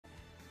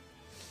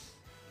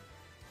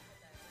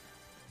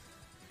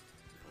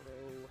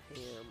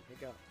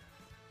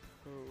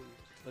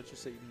let's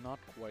just say, not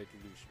quite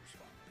losers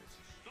finals.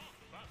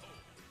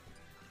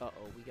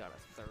 Uh-oh, we got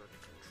a third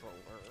controller.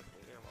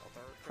 We have a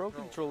third Pro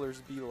controller.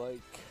 controllers be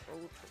like,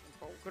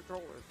 Pro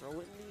controller, throw in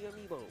the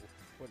amiibo.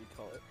 what do you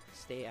call it?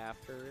 Stay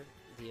after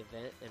the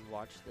event and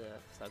watch the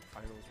Zug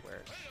finals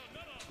where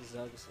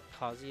Zug's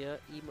Kazuya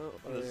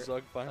The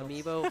Zug finals.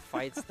 amiibo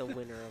fights the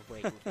winner of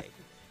Waking Cake.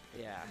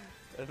 Yeah.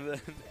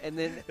 And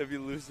then if you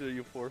lose it,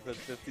 you forfeit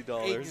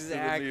 $50.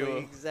 Exactly, to the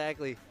amiibo.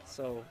 exactly.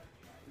 So,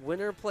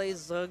 winner plays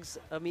Zug's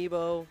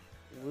amiibo.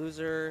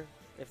 Loser,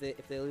 if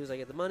they lose, I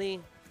get the money.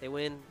 If they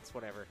win, it's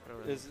whatever. I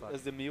don't know.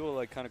 Is the amiibo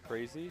like kind of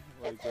crazy?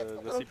 Like It's a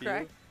the little CPU?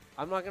 cracked.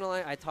 I'm not gonna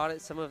lie. I taught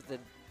it some of the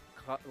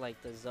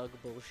like the Zug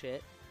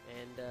bullshit,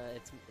 and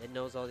it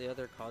knows all the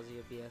other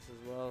Kazuya BS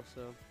as well.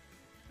 So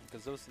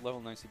Because those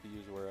level 9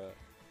 CPUs were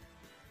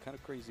kind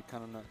of crazy,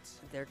 kind of nuts.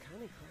 they're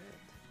kind of cracked.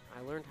 I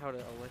learned how to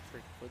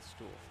electric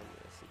footstool from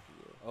the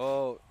CPU.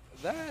 Oh,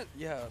 that,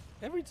 yeah.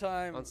 Every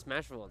time, On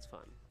Smashville, it's fun.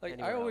 like,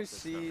 Anywhere I always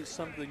else, it's not see very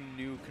something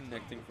new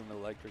connecting from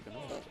electric, and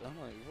I'm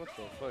like, what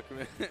the fuck,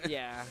 man? fun.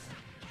 Yeah.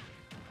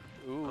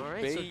 Ooh, All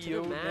right, so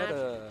to the match,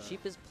 Bayonetta.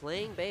 Sheep is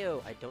playing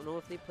Bayo. I don't know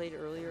if they played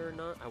earlier or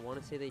not. I want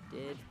to say they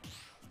did.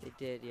 They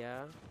did,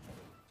 yeah.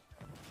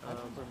 I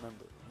don't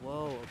remember.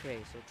 Whoa, okay,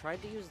 so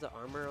tried to use the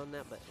armor on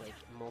that, but like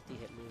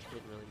multi-hit moves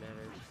didn't really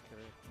matter. Just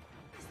kind of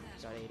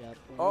got ate up.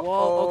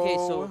 Whoa, okay,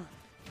 so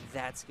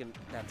that's gonna be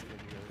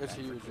really It's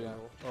bad for huge, yeah.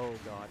 Kuro. Oh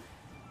god.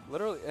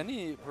 Literally,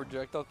 any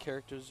projectile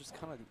characters just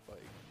kind of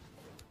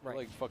Right.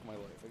 like fuck my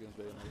life against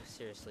Bayonetta.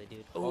 Seriously,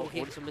 dude. Oh, Oh,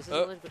 okay, what- so misses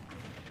the ledge, but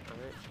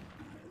alright.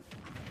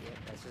 Yep,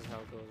 that's just how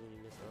it goes when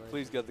you miss the ledge.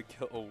 Please get the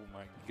kill. Oh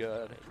my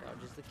god. Alright,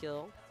 dodges the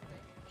kill.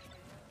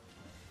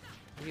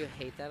 Do you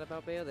hate that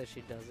about Bayo, that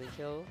she doesn't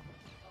kill?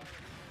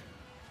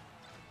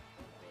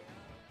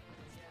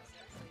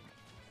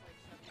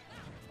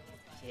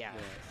 Yeah.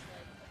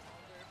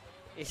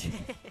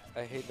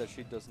 I hate that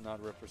she does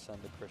not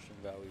represent the Christian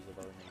values of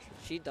our nation.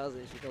 She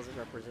doesn't. She doesn't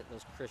represent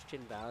those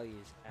Christian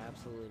values.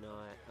 Absolutely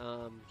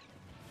not.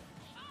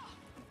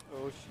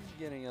 Oh, she's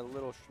getting a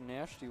little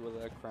nasty with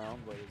that crown,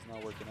 but it's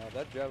not working out.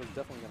 That jab is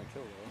definitely going to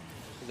kill, though.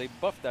 Because they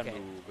buffed that Okay.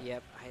 move.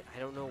 Yep. I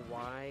don't know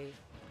why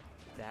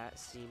that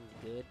seemed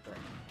good, but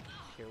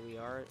here we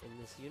are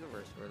in this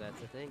universe where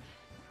that's a thing.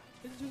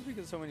 It's just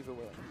because so many people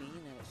were like,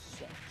 Bayonetta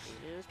sucks.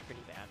 It is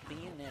pretty bad.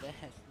 Bayonetta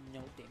has no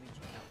damage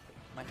output.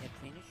 My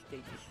advantage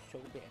state is so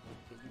bad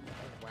with Bayonetta.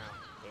 Oh, wow.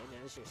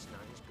 Bayonetta's just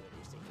not as good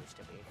as they used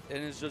to be.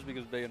 And it's just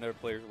because Bayonetta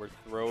players were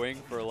throwing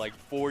for like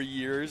 4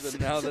 years, and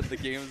now that the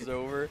game's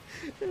over,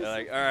 they're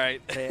like, all right.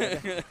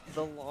 Man,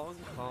 the long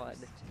con.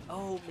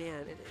 Oh,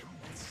 man.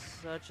 That's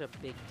such a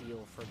big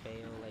deal for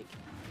Bayo. Like,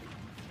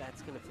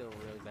 that's going to feel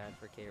really bad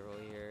for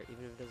K-Rool here.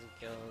 Even if it doesn't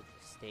kill,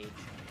 stage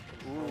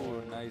control.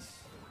 Ooh, nice.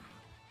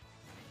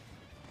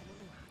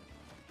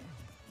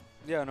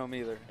 Yeah, no, me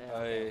either.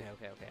 Okay.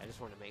 I just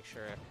want to make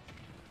sure.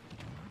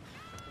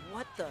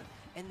 What the?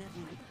 And then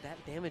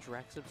that damage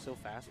racks up so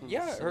fast. When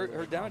Yeah, there's so her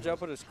many damage combos.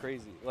 output is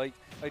crazy. Like,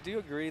 I do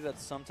agree that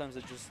sometimes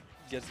it just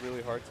gets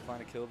really hard to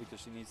find a kill because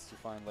she needs to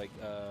find like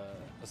a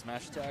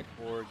smash attack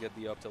or get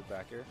the up tilt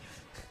back air.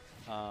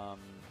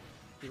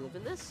 You live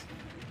in this?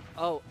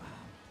 Oh,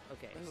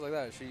 okay. Things like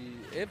that.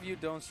 If you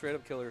don't straight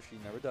up kill her, she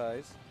never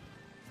dies.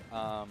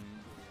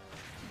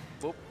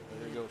 Whoop,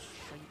 there you go.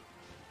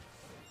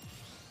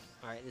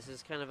 All right, this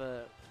is kind of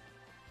a,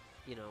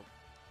 you know,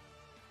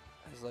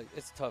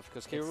 It's tough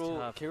because It's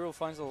tough. K-Rool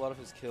finds a lot of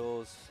his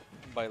kills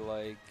by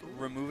like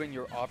removing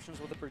your options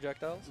with the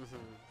projectiles,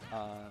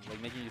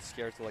 like making you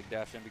scared to like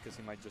dash in because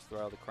he might just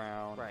throw out the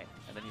crown, Right.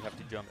 And then you have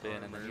to jump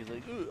in, and then he's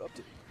like, "Ooh, up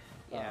to."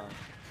 Yeah.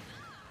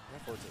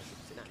 That force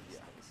should nice. take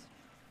it,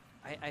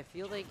 yeah. I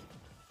feel like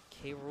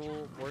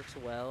K-Rool works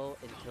well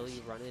until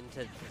you run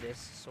into this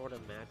sort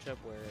of matchup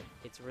where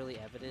it's really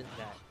evident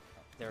that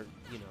they're,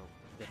 you know,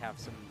 they have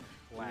some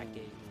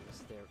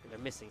lackings. They're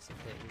missing some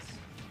things.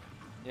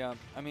 Yeah,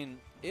 I mean,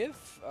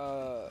 if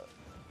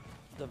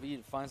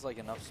Dahveed finds like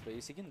enough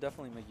space, he can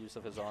definitely make use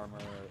of his armor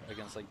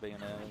against like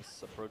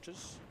Bayonetta's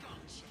approaches.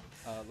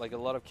 Like a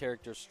lot of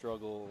characters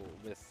struggle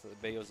with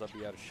Bayo's up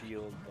out of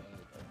shield,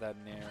 but that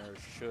Nair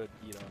should,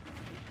 you know,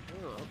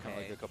 Oh, kind of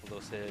okay. like a couple of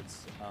those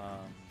hits.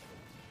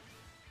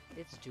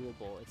 It's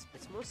doable.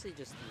 It's mostly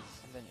just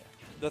these. And then yeah,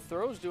 the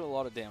throws do a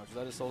lot of damage.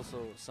 That is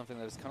also something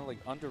that is kind of like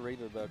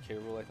underrated about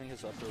K-Rool. I think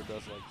his up throw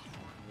does like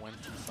 20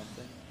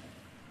 something.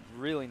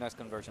 Really nice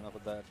conversion up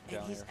with that And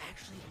down he's air.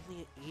 actually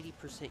only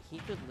at 80%. He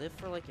could live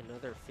for like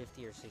another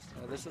 50 or 60.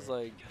 This is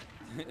like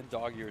in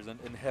dog years and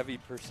in heavy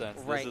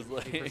percents. Right, This is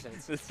like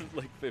 50%. this is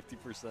like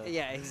 50%.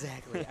 Yeah,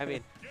 exactly. I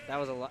mean, that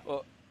was a lot.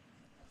 Well,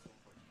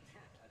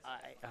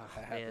 Oh,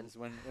 that man. happens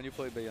when you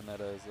play Bayonetta.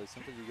 It's like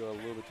sometimes you go a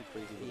little bit too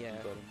crazy with Yeah.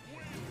 the button.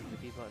 The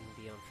B button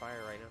be on fire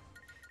right now.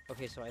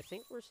 Okay, so I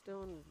think we're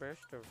still in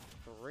best of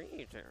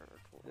 3 territory.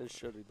 It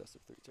should be best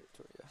of 3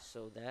 territory. Yeah.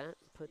 So that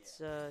puts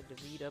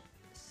Dahveed up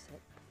set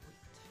point.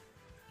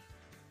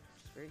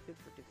 Which is very good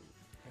for Dahveed.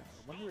 Yeah,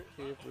 I wonder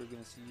if we're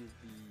gonna see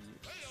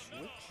the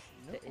switch.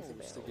 No, The Isabel.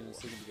 we're sticking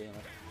to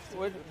Bayonetta.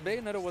 Well,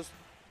 Bayonetta was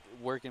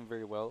working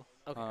very well.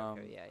 Okay,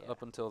 okay, yeah.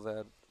 Up until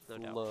that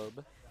no doubt.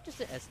 flub.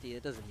 Just an SD,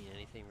 it doesn't mean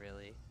anything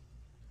really.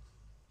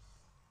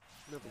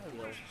 No big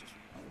deal.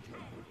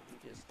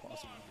 Just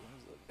possible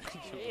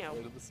Yeah,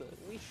 to the set.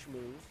 we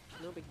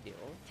schmooze. No big deal.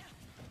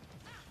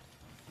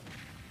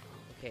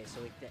 Okay,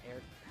 so like the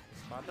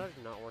spot dodge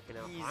is not working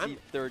out. Easy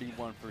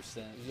 31%.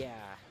 Yeah,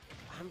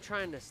 I'm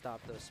trying to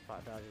stop those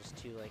spot dodges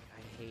too. Like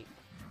I hate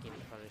getting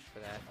punished for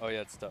that. Oh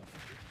yeah, it's tough.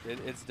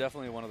 It's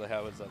definitely one of the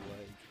habits that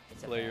like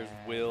It's a players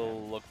bad will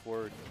habit. look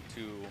forward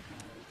to.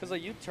 Because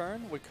like you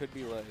turn what could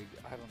be like,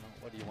 I don't know,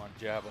 what do you want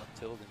jab up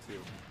tilt into?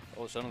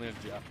 Oh, suddenly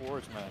it's jab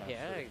forwards, man. Yeah,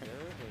 Actually.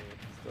 exactly.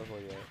 Stuff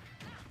like that.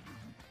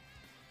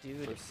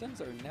 Dude,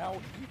 Percents are now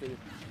even.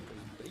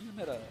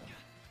 Bayonetta.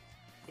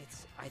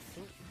 I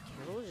think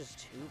Carol is just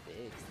too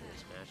big for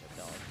this matchup,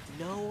 dog.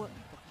 No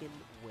fucking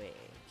way.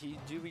 He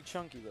do be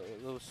chunky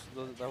though.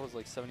 That was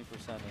like 70%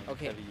 in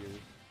Okay. heavy years.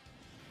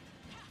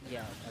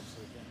 Yeah,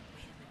 absolutely.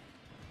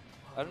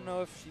 I don't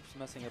know if Sheep's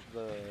messing up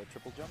the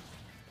triple jump.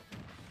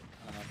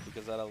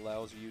 Because that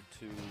allows you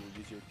to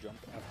use your jump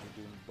after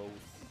doing both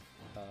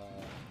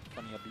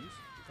funny abuse.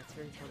 That's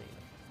very funny.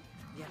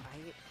 Yeah, I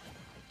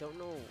don't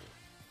know.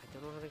 I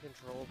don't know how to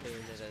control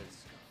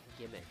Bayonetta's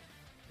gimmick.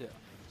 Yeah.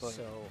 But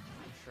So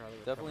I'm sure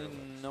I'll definitely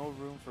recover it. no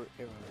room for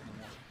error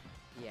anymore.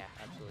 Yeah,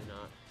 absolutely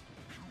not.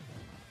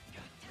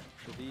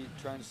 To be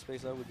trying to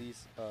space out with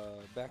these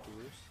back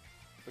airs.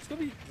 It's going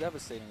to be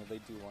devastating if they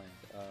do land.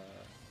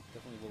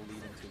 Definitely will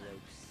lead into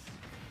like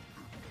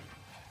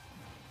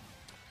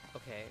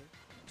Okay,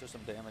 just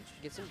some damage.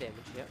 get some damage.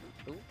 Yep.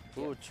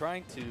 Ooh. Ooh, Yep.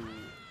 trying to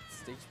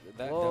stage that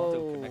down Whoa.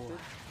 tilt connected.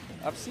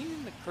 I've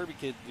seen the Kirby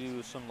kid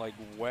do some like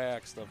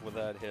whack stuff with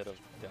that hit of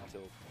down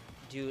tilt.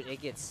 Dude,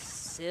 it gets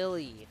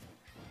silly.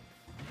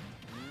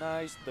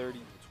 Nice 20%.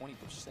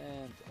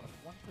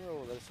 One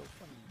throw, that is so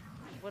funny.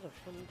 What a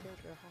funny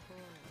character.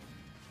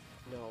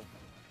 Haha. No.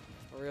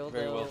 For real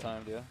Very though. well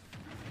timed, yeah.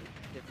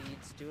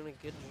 Dahveed's doing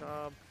a good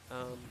job.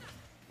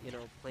 You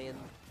know, playing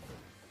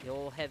the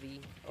old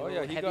heavy. Oh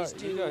yeah, he got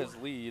his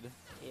lead.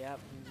 Yep,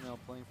 You know,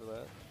 playing for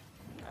that.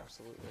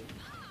 absolutely.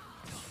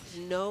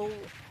 No.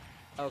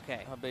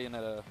 Okay.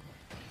 Bayonetta.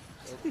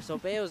 So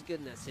Bayo's good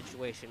in that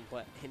situation,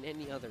 but in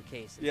any other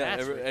case, Yeah,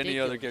 that's any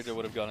other ridiculous. character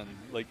would have gotten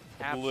like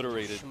Absolutely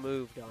obliterated.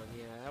 moved on.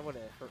 Yeah, that would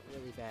have hurt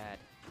really bad.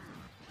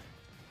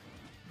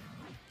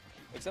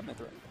 Except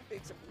Mithra.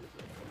 Except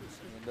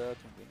And Twin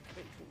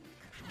Beam.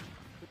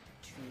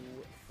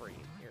 two frame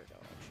air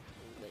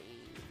dodge.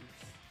 Lame.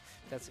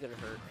 That's gonna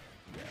hurt.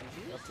 Yeah,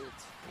 that's it.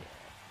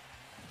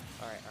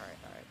 All right.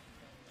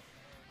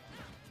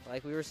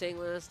 Like we were saying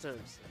last time,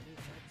 75%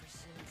 is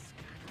kind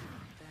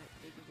of that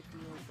big of a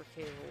deal for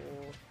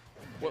K-Rool.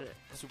 What?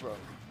 Super out.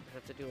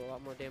 Have to do a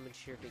lot more damage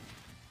here to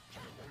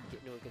get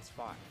into a good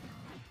spot.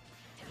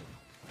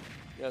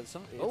 Yeah, it's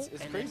and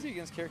crazy then-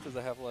 against characters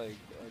that have like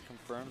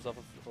confirms off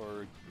of,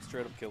 or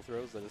straight up kill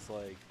throws that it's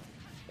like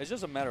it's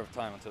just a matter of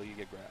time until you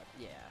get grabbed.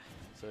 Yeah.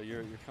 So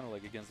you're kind of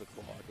like against the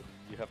clock, and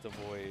you have to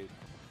avoid.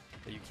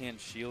 You can't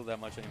shield that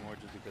much anymore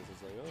just because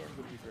it's like, oh, I'm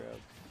gonna be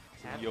grabbed.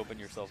 So you open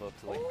yourself up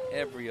to like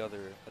every other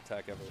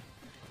attack ever.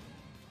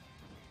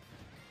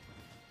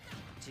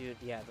 Dude,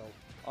 yeah,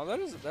 Oh, that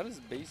is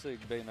basic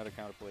Bayonetta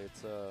counterplay.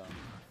 It's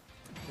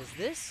is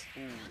this?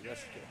 ooh,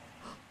 that's good.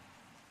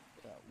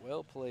 Yeah,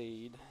 well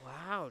played.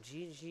 Wow,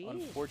 GG.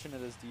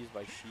 Unfortunate SDs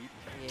by Sheep.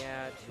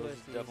 Yeah, two Those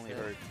SDs definitely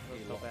there. hurt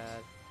Those a felt lot. bad.